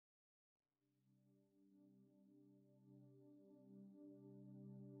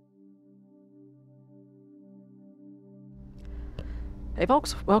Hey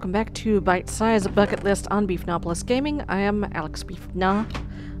folks, welcome back to Byte Size Bucket List on Beefgnawpolis Gaming. I am Alex Beefgnaw.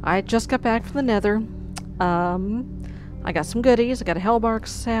 I just got back from the Nether. I got some goodies. I got a hellbark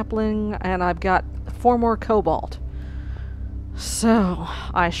sapling, and I've got 4 more cobalt. So,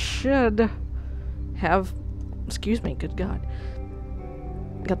 I should have... Excuse me, good God.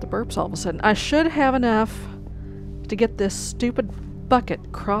 Got the burps all of a sudden. I should have enough to get this stupid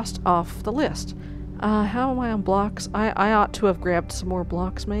bucket crossed off the list. How am I on blocks? I ought to have grabbed some more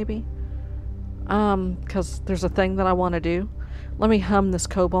blocks, maybe. Because there's a thing that I want to do. Let me hum this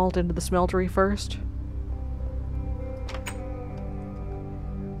cobalt into the smeltery first.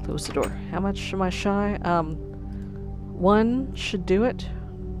 Close the door. How much am I shy? 1 should do it.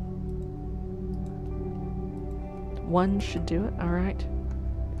 1 should do it. Alright.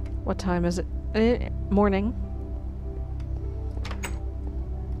 What time is it? Morning.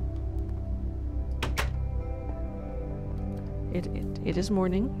 It is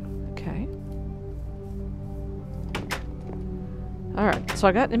morning. Okay. Alright, so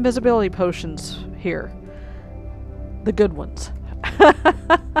I got invisibility potions here. The good ones.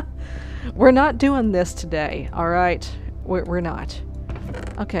 We're not doing this today, alright? We're not.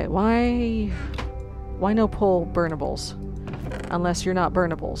 Okay, why no pull burnables? Unless you're not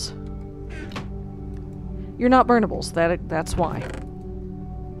burnables. You're not burnables, that's why.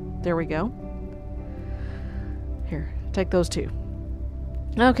 There we go. Here, take those 2.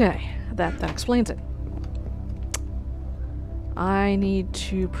 Okay, that explains it. I need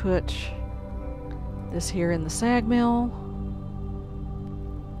to put this here in the sag mill.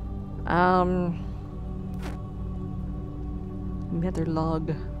 Nether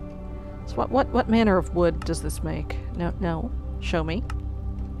log. So what manner of wood does this make? No. Show me.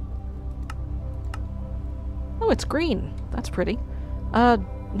 Oh, it's green. That's pretty.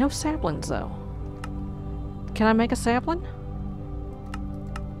 No saplings though. Can I make a sapling?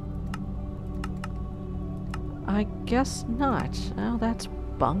 I guess not. Oh, that's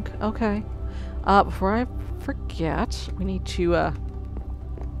bunk. Okay. Before I forget, we need to,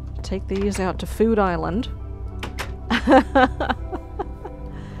 take these out to Food Island.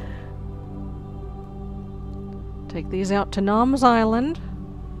 Take these out to Nom's Island.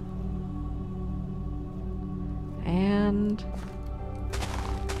 And...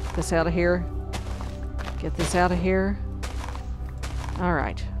 get this out of here. Get this out of here.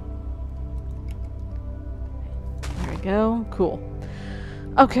 Alright. There we go. Cool.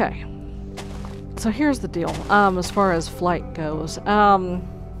 Okay. So here's the deal. As far as flight goes.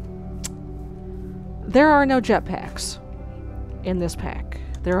 There are no jetpacks in this pack.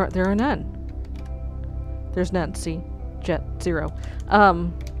 There are none. There's none. See? Jet 0.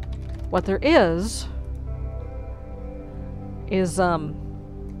 What there is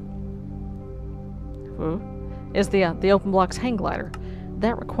the open blocks hang glider.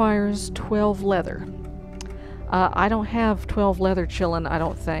 That requires 12 leather. I don't have 12 leather chillin', I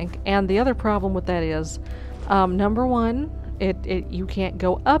don't think. And the other problem with that is, number 1, you can't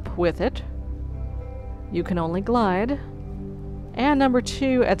go up with it. You can only glide. And number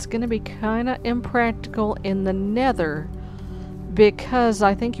 2, it's going to be kind of impractical in the Nether because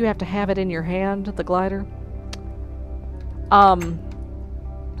I think you have to have it in your hand, the glider.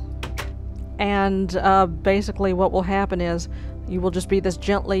 Basically what will happen is you will just be this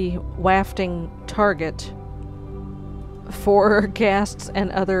gently wafting target for ghasts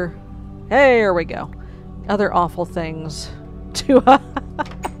and other... There we go. Other awful things to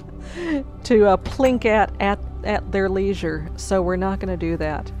plink at their leisure. So we're not going to do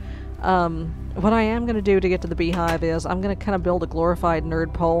that. What I am going to do to get to the beehive is I'm going to kind of build a glorified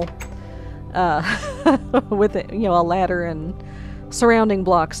nerd pole with a ladder and surrounding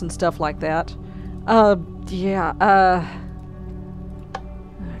blocks and stuff like that.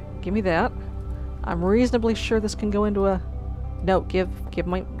 Give me that. I'm reasonably sure this can go into a... No, give.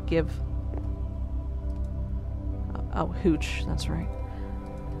 Oh, hooch, that's right.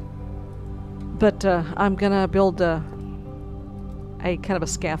 But, I'm gonna build a kind of a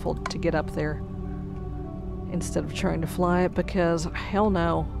scaffold to get up there instead of trying to fly it, because, hell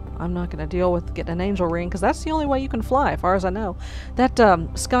no, I'm not gonna deal with getting an angel ring, because that's the only way you can fly, as far as I know. That,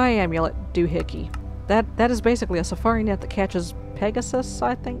 sky amulet doohickey, that is basically a safari net that catches Pegasus,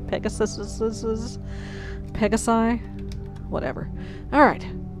 I think? Pegasi? Whatever. Alright.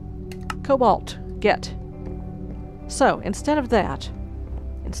 Cobalt. Get. So, instead of that,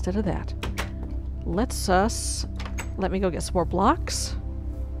 let me go get some more blocks.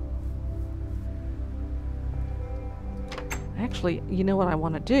 Actually, you know what I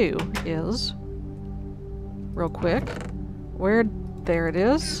want to do is, real quick, there it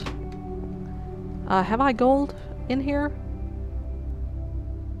is. Have I gold in here?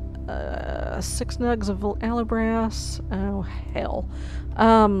 6 nugs of allobrass. Oh, hell.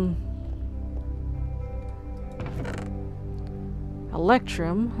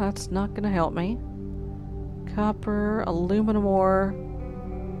 Electrum, that's not gonna help me. Copper, aluminum ore,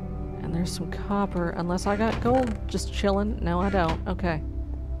 and there's some copper, unless I got gold just chilling. No, I don't. Okay.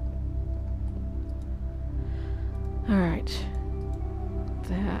 Alright.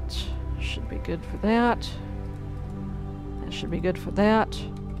 That should be good for that. That should be good for that.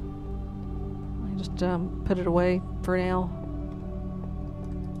 I just put it away for now.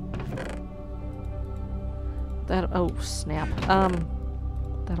 That, oh snap.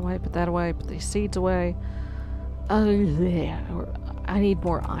 That away, put these seeds away. Yeah, I need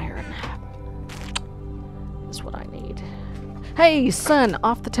more iron. Is what I need. Hey, son,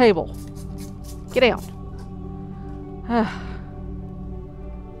 off the table. Get out.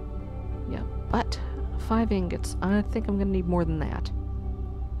 Yeah, but 5 ingots. I think I'm gonna need more than that.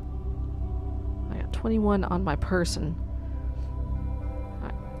 I got 21 on my person.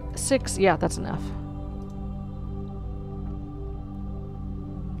 6, yeah, that's enough.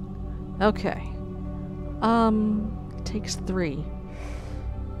 Okay. It takes 3.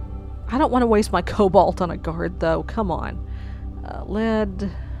 I don't want to waste my cobalt on a guard, though. Come on.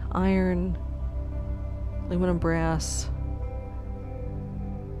 Lead, iron, aluminum, brass.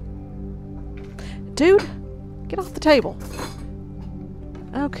 Dude, get off the table.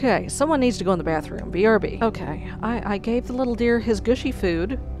 Okay, someone needs to go in the bathroom. BRB. Okay, I gave the little deer his gushy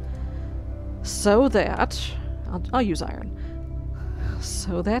food so that... I'll use iron.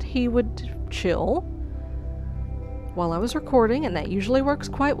 So that he would chill while I was recording, and that usually works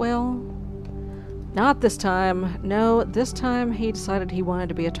quite well. Not this time. No, this time he decided he wanted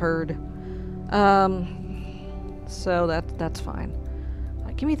to be a turd. So that's fine.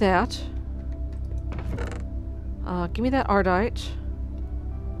 Give me that. Give me that ardite.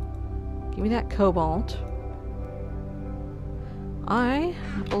 Give me that cobalt. I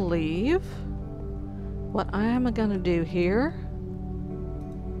believe what I am gonna do here,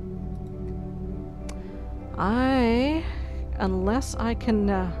 unless I can,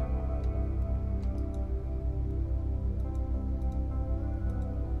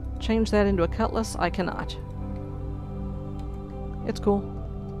 change that into a cutlass, I cannot. It's cool.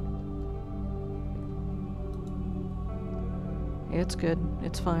 It's good.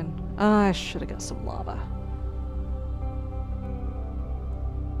 It's fine. I should have got some lava.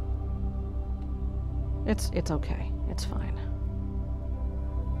 It's okay. It's fine.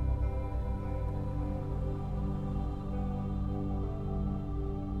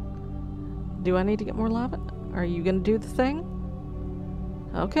 Do I need to get more lava? Are you gonna do the thing?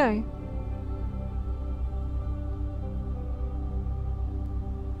 Okay.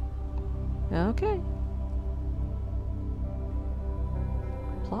 Okay.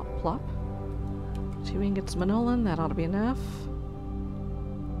 Plop, plop. 2 ingots of manolin, that ought to be enough.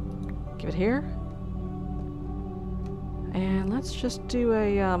 Give it here. And let's just do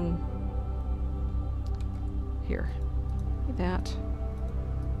a, here. Give me that.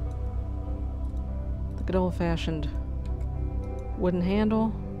 The good old-fashioned wooden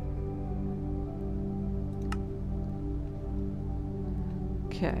handle.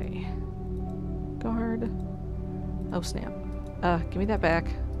 Okay. Guard. Oh, snap. Give me that back.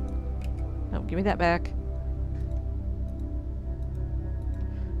 No, give me that back.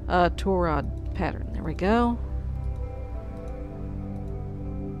 Tool rod pattern. There we go.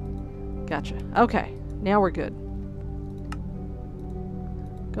 Gotcha. Okay. Now we're good.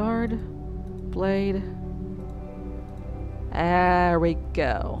 Guard. Blade. There we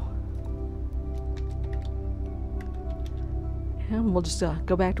go. And we'll just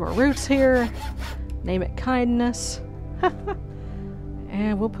go back to our roots here. Name it kindness.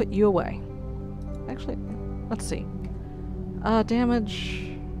 And we'll put you away. Actually, let's see.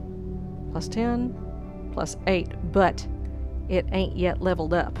 Damage plus 10, plus 8, but it ain't yet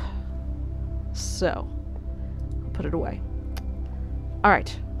leveled up. So, I'll put it away.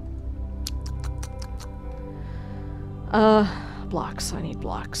 Alright. Blocks. I need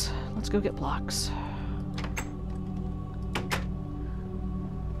blocks. Let's go get blocks.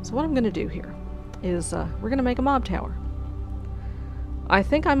 So what I'm gonna do here is, we're gonna make a mob tower. I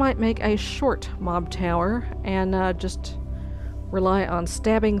think I might make a short mob tower and just rely on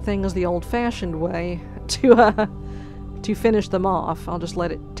stabbing things the old-fashioned way to finish them off. I'll just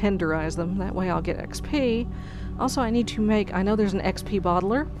let it tenderize them. That way I'll get XP. Also, I need to make... I know there's an XP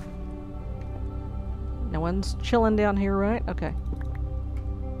bottler. No one's chilling down here, right? Okay.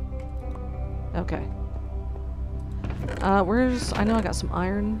 Okay. Where's... I know I got some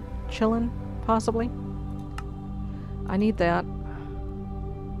iron chilling, possibly. I need that.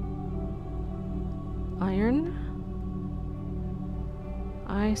 iron.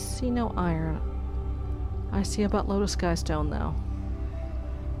 I see no iron. I see a buttload of skystone, though.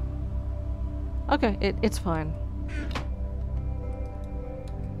 Okay, it's fine.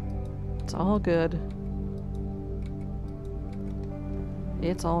 It's all good.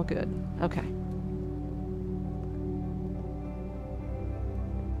 It's all good. Okay.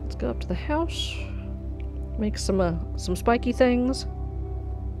 Let's go up to the house. Make some spiky things.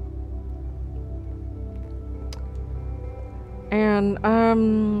 And,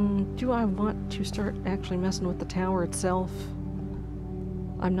 do I want to start actually messing with the tower itself?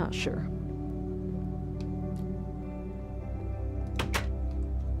 I'm not sure.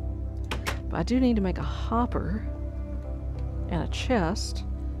 But I do need to make a hopper and a chest.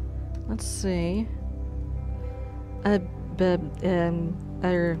 Let's see. Okay.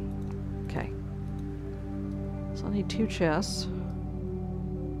 So I need 2 chests.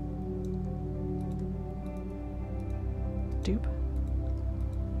 Dupe.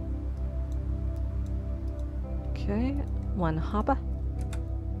 Okay, 1 hopper.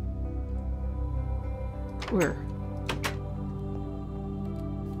 Where?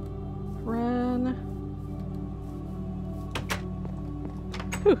 Run.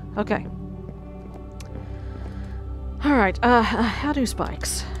 Whew, okay. Alright, how do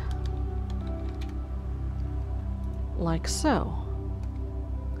spikes? Like so.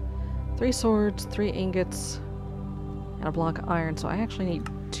 3 swords, 3 ingots, and a block of iron, so I actually need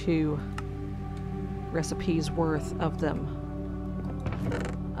 2 recipes worth of them.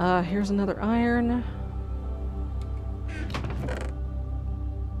 Here's another iron.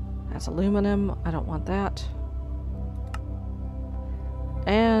 That's aluminum. I don't want that.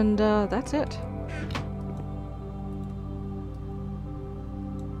 And, that's it.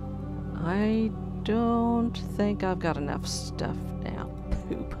 I don't think I've got enough stuff now.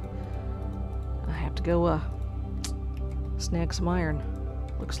 Poop. I have to go, snag some iron,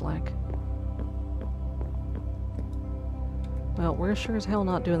 looks like. Well, we're sure as hell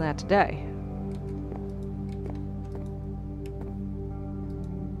not doing that today.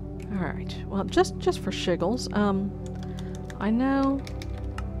 Alright, well, just for shiggles, I know...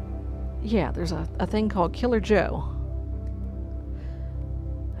 Yeah, there's a thing called Killer Joe.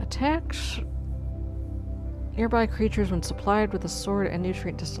 Attacks nearby creatures when supplied with a sword and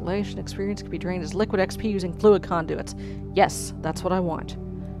nutrient distillation. Experience can be drained as liquid XP using fluid conduits. Yes, that's what I want.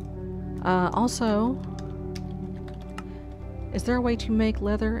 Also, is there a way to make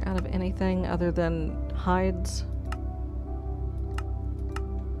leather out of anything other than hides?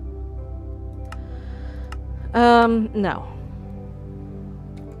 No.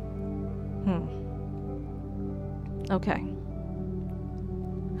 Okay.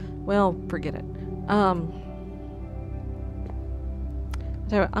 Well, forget it.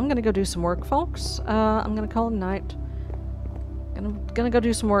 So I'm gonna go do some work, folks. I'm gonna call it a night. Gonna go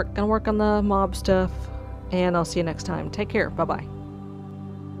do some work. Gonna work on the mob stuff. And I'll see you next time. Take care. Bye-bye.